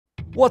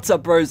What's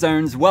up,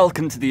 Brozones?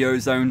 Welcome to the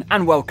Ozone,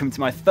 and welcome to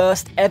my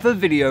first ever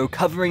video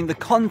covering the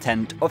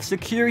content of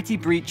Security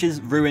Breach's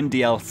Ruin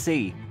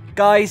DLC.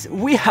 Guys,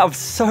 we have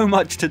so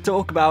much to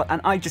talk about, and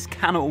I just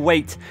cannot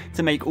wait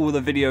to make all the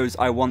videos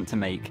I want to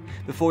make.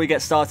 Before we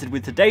get started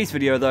with today's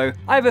video though,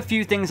 I have a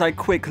few things I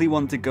quickly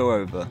want to go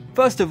over.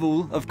 First of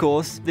all, of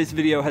course, this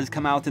video has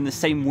come out in the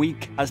same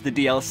week as the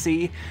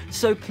DLC,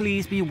 so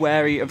please be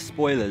wary of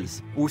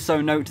spoilers.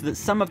 Also note that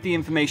some of the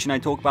information I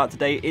talk about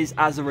today is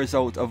as a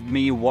result of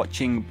me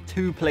watching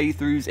 2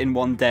 playthroughs in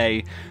one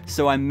day,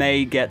 so I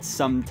may get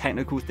some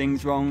technical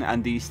things wrong,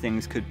 and these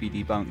things could be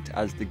debunked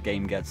as the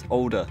game gets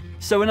older.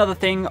 So another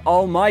thing,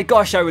 oh my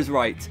gosh, I was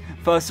right.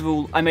 First of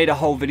all, I made a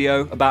whole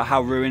video about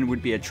how Ruin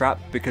would be a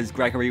trap because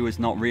Gregory was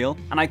not real,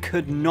 and I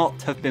could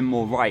not have been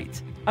more right.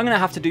 I'm gonna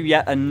have to do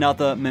yet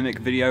another Mimic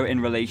video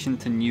in relation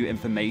to new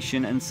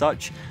information and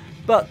such,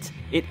 but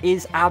it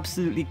is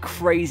absolutely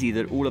crazy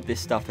that all of this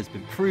stuff has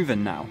been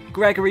proven now.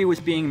 Gregory was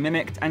being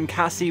mimicked and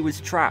Cassie was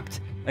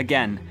trapped.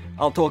 Again,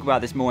 I'll talk about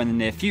this more in the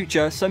near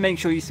future, so make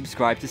sure you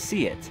subscribe to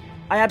see it.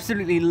 I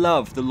absolutely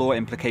love the lore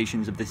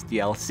implications of this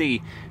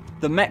DLC.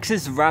 The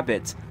Mex's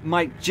rabbit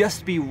might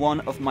just be one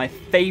of my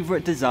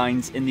favourite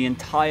designs in the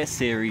entire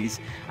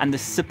series, and the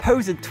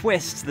supposed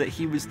twist that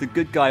he was the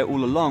good guy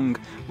all along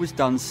was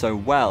done so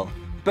well.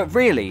 But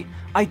really,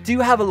 I do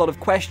have a lot of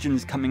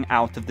questions coming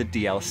out of the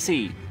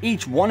DLC.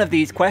 Each one of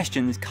these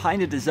questions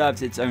kinda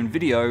deserves its own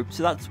video,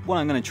 so that's what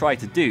I'm gonna try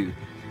to do.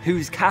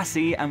 Who's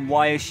Cassie and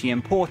why is she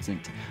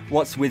important?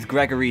 What's with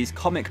Gregory's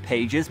comic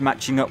pages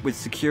matching up with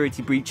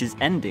Security Breach's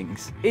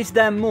endings? Is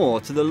there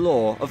more to the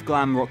lore of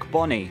Glamrock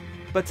Bonnie?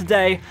 But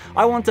today,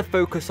 I want to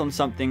focus on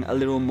something a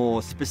little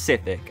more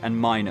specific and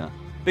minor.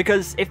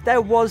 Because if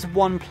there was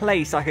one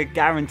place I could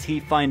guarantee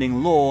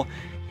finding lore,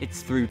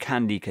 it's through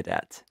Candy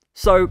Cadet.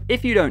 So,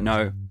 if you don't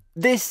know,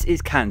 this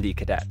is Candy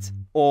Cadet,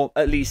 or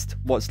at least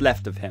what's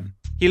left of him.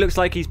 He looks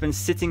like he's been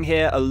sitting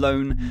here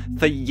alone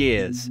for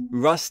years,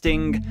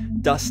 rusting,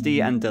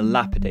 dusty and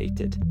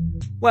dilapidated.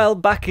 Well,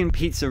 back in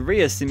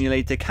Pizzeria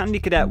Simulator, Candy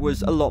Cadet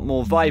was a lot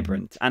more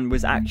vibrant and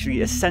was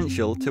actually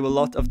essential to a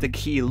lot of the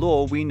key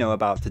lore we know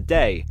about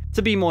today.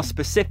 To be more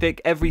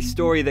specific, every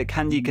story that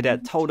Candy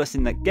Cadet told us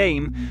in that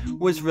game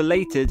was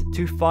related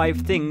to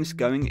 5 things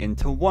going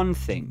into one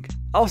thing.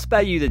 I'll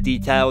spare you the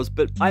details,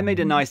 but I made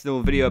a nice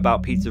little video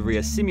about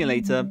Pizzeria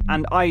Simulator,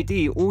 and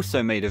ID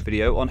also made a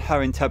video on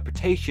her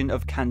interpretation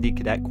of Candy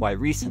Cadet quite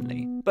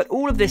recently. But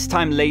all of this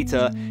time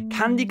later,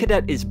 Candy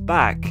Cadet is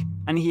back,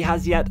 and he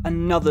has yet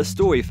another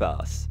story for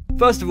us.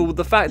 First of all,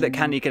 the fact that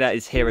Candy Cadet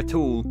is here at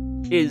all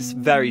is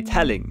very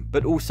telling,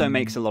 but also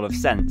makes a lot of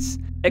sense.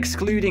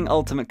 Excluding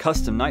Ultimate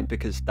Custom Night,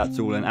 because that's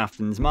all in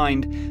Afton's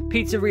mind,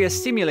 Pizzeria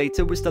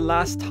Simulator was the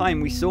last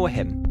time we saw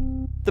him.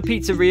 The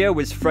pizzeria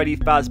was Freddy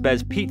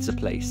Fazbear's pizza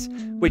place,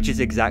 which is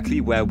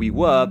exactly where we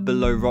were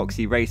below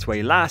Roxy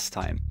Raceway last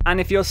time. And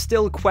if you're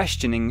still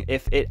questioning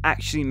if it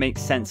actually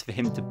makes sense for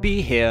him to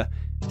be here,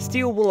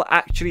 Steelwool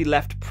actually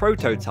left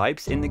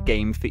prototypes in the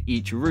game for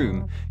each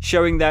room,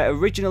 showing their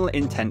original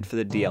intent for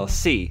the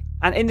DLC.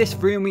 And in this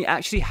room we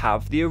actually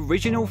have the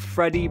original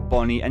Freddy,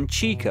 Bonnie and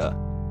Chica.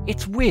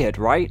 It's weird,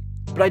 right?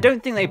 But I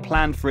don't think they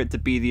planned for it to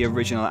be the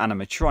original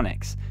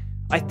animatronics.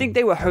 I think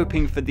they were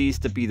hoping for these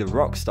to be the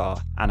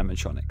Rockstar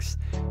animatronics.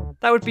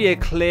 That would be a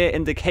clear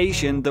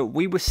indication that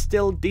we were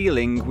still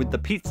dealing with the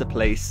pizza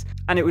place,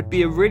 and it would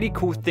be a really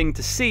cool thing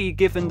to see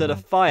given that a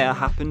fire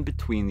happened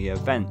between the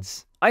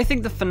events. I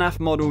think the FNAF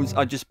models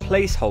are just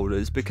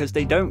placeholders because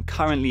they don't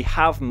currently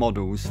have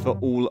models for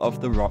all of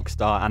the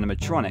Rockstar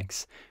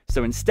animatronics,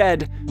 so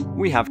instead,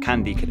 we have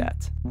Candy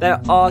Cadet. There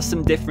are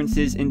some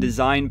differences in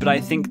design, but I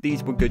think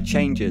these were good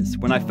changes.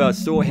 When I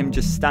first saw him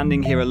just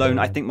standing here alone,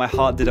 I think my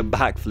heart did a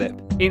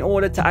backflip. In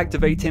order to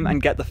activate him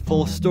and get the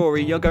full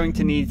story, you're going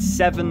to need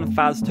 7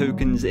 Faz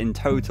tokens in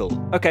total.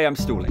 Okay, I'm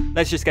stalling.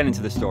 Let's just get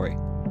into the story.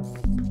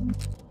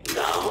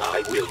 Now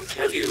I will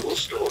tell you a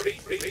story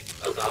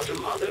about a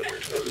mother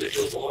and her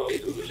little boy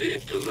who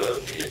lived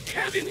alone in a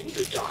cabin in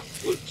the dark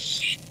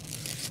woods.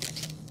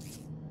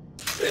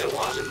 There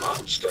was a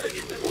monster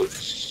in the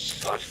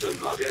woods, but the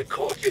mother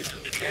caught it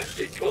and kept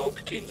it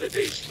locked in the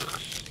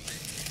basement.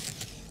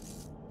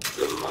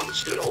 The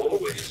monster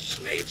always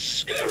made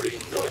scary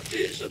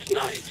noises at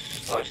night,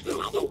 but the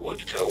mother would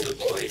tell the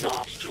boy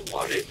not to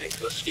worry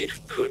because it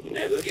could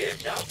never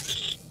get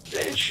out.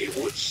 Then she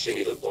would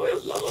sing the boy a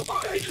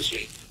lullaby to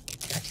sleep.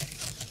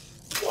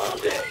 One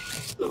day,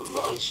 the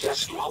monster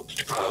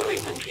stopped growling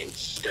and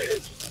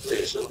instead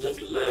listened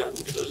and learned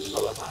the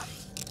lullaby.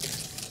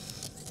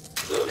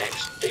 The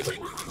next day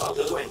when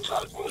Mother went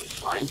out to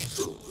find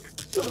food,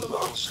 the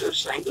monster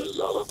sang the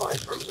lullaby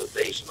from the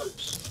basement.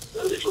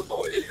 The little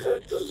boy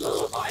heard the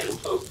lullaby and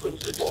opened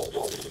the door.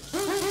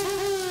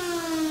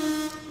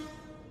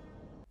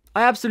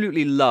 I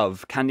absolutely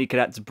love Candy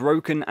Cadet's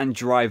broken and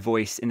dry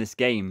voice in this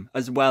game,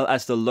 as well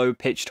as the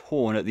low-pitched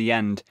horn at the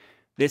end.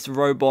 This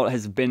robot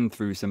has been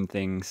through some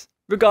things.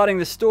 Regarding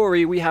the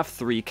story, we have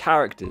 3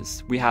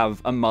 characters. We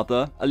have a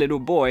mother, a little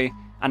boy,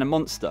 and a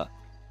monster.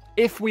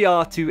 If we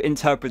are to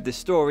interpret this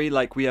story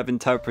like we have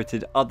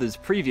interpreted others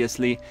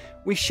previously,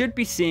 we should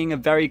be seeing a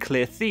very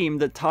clear theme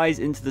that ties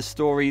into the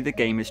story the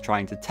game is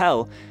trying to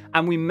tell,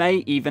 and we may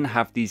even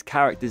have these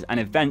characters and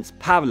events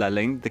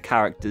paralleling the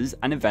characters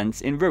and events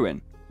in Ruin.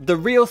 The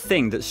real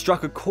thing that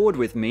struck a chord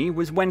with me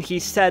was when he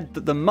said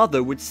that the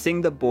mother would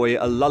sing the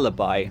boy a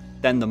lullaby,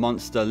 then the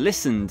monster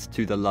listened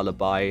to the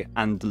lullaby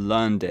and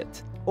learned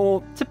it.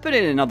 Or, to put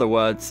it in other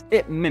words,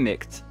 it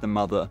mimicked the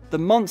mother. The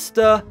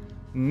monster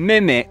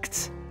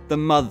mimicked the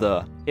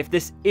mother. If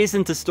this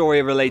isn't a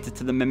story related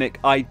to the Mimic,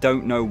 I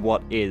don't know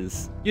what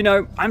is. You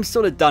know, I'm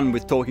sort of done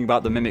with talking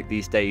about the Mimic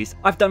these days.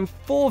 I've done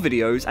 4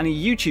 videos and a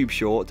YouTube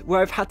short where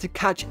I've had to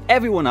catch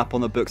everyone up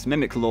on the book's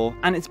Mimic lore,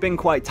 and it's been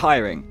quite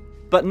tiring.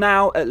 But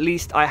now, at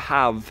least I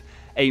have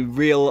a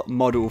real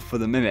model for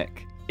the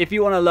Mimic. If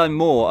you want to learn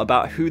more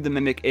about who the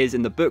Mimic is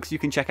in the books, you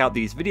can check out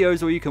these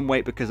videos, or you can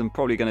wait because I'm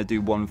probably going to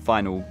do one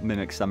final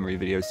Mimic summary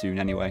video soon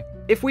anyway.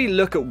 If we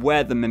look at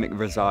where the Mimic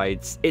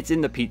resides, it's in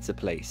the pizza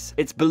place.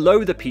 It's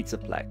below the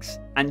Pizzaplex,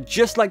 and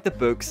just like the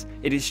books,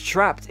 it is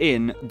trapped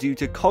in due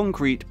to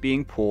concrete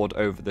being poured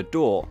over the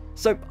door.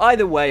 So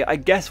either way, I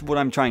guess what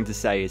I'm trying to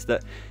say is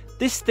that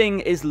this thing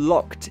is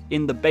locked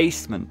in the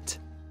basement.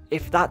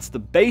 If that's the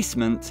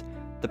basement,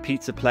 the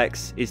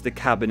Pizzaplex is the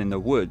cabin in the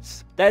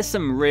woods. There's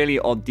some really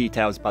odd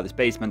details about this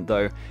basement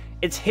though.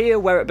 It's here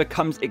where it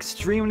becomes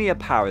extremely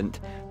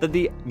apparent that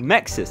the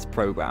Mexis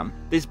program,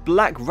 this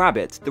black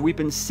rabbit that we've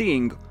been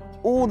seeing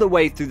all the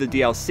way through the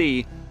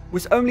DLC,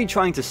 was only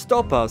trying to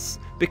stop us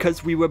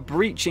because we were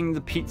breaching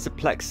the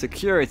Pizzaplex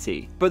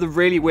security. But the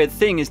really weird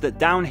thing is that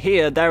down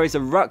here there is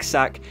a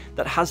rucksack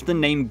that has the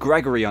name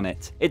Gregory on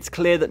it. It's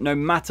clear that no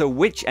matter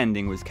which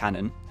ending was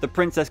canon, the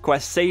Princess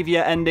Quest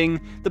Savior ending,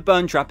 the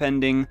Burn Trap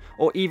ending,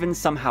 or even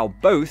somehow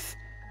both,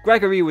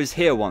 Gregory was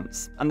here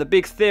once. And the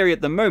big theory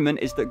at the moment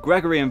is that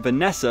Gregory and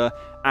Vanessa,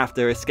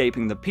 after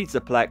escaping the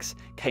Pizzaplex,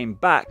 came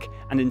back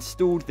and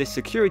installed this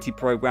security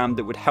program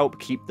that would help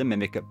keep the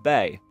Mimic at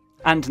bay.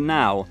 And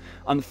now,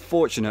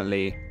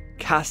 unfortunately,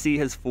 Cassie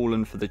has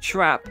fallen for the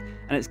trap,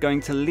 and it's going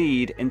to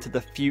lead into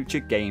the future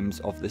games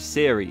of the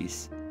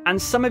series.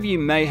 And some of you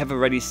may have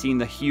already seen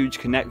the huge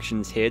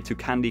connections here to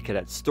Candy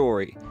Cadet's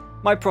story.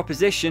 My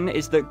proposition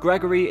is that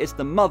Gregory is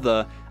the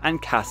mother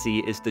and Cassie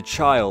is the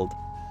child.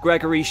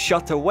 Gregory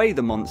shut away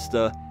the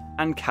monster,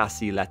 and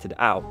Cassie let it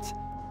out.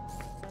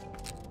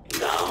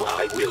 Now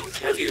I will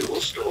tell you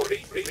a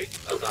story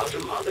about a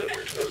mother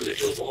and her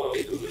little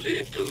boy who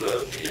lived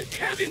alone in a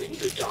cabin in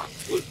the dark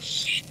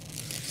woods.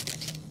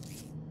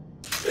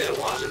 There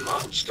was a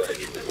monster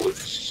in the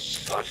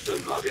woods, but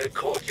the mother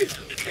caught it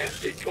and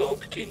kept it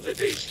locked in the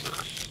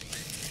basement.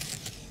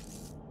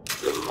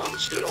 The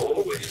monster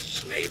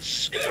always made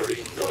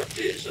scary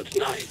noises at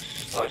night,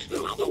 but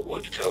the mother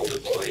would tell the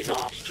boy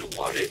not to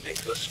worry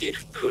because it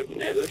could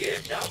never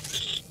get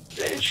out.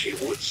 Then she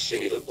would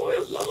sing the boy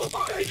a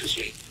lullaby to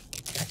sleep.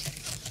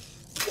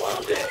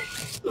 One day,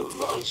 the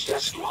monster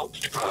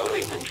stopped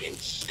growling and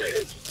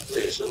instead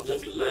listened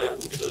and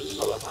learned the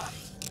lullaby.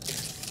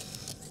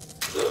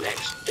 The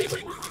next day,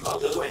 when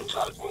Mother went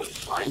out to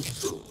find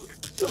food,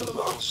 the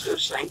monster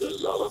sang the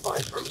lullaby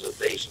from the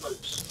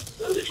basement.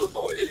 The little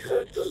boy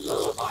heard the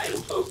lullaby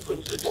and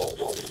opened the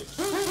door.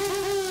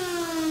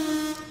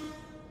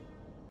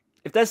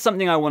 If there's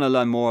something I want to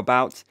learn more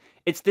about,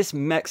 it's this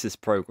Mexis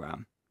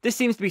program. This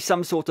seems to be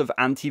some sort of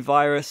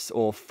antivirus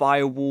or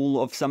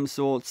firewall of some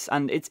sorts,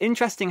 and it's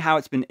interesting how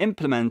it's been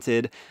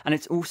implemented, and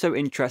it's also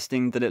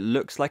interesting that it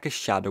looks like a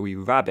shadowy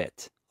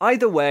rabbit.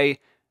 Either way,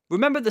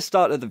 remember the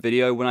start of the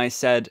video when I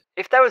said,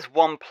 if there was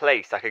one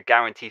place I could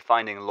guarantee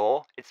finding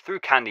lore, it's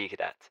through Candy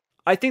Cadet.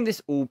 I think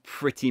this all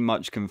pretty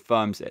much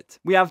confirms it.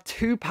 We have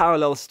 2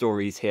 parallel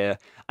stories here,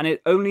 and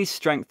it only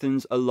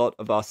strengthens a lot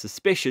of our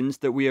suspicions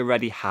that we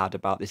already had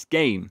about this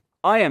game.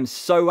 I am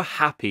so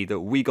happy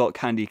that we got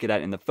Candy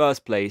Cadet in the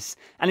first place,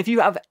 and if you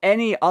have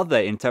any other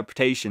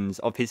interpretations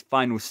of his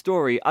final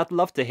story, I'd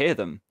love to hear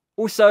them.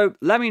 Also,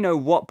 let me know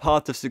what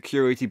part of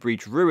Security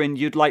Breach Ruin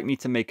you'd like me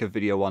to make a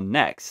video on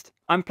next.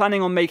 I'm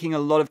planning on making a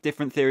lot of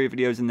different theory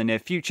videos in the near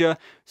future,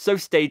 so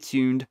stay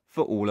tuned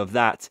for all of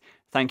that.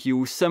 Thank you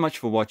all so much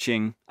for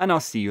watching, and I'll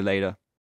see you later.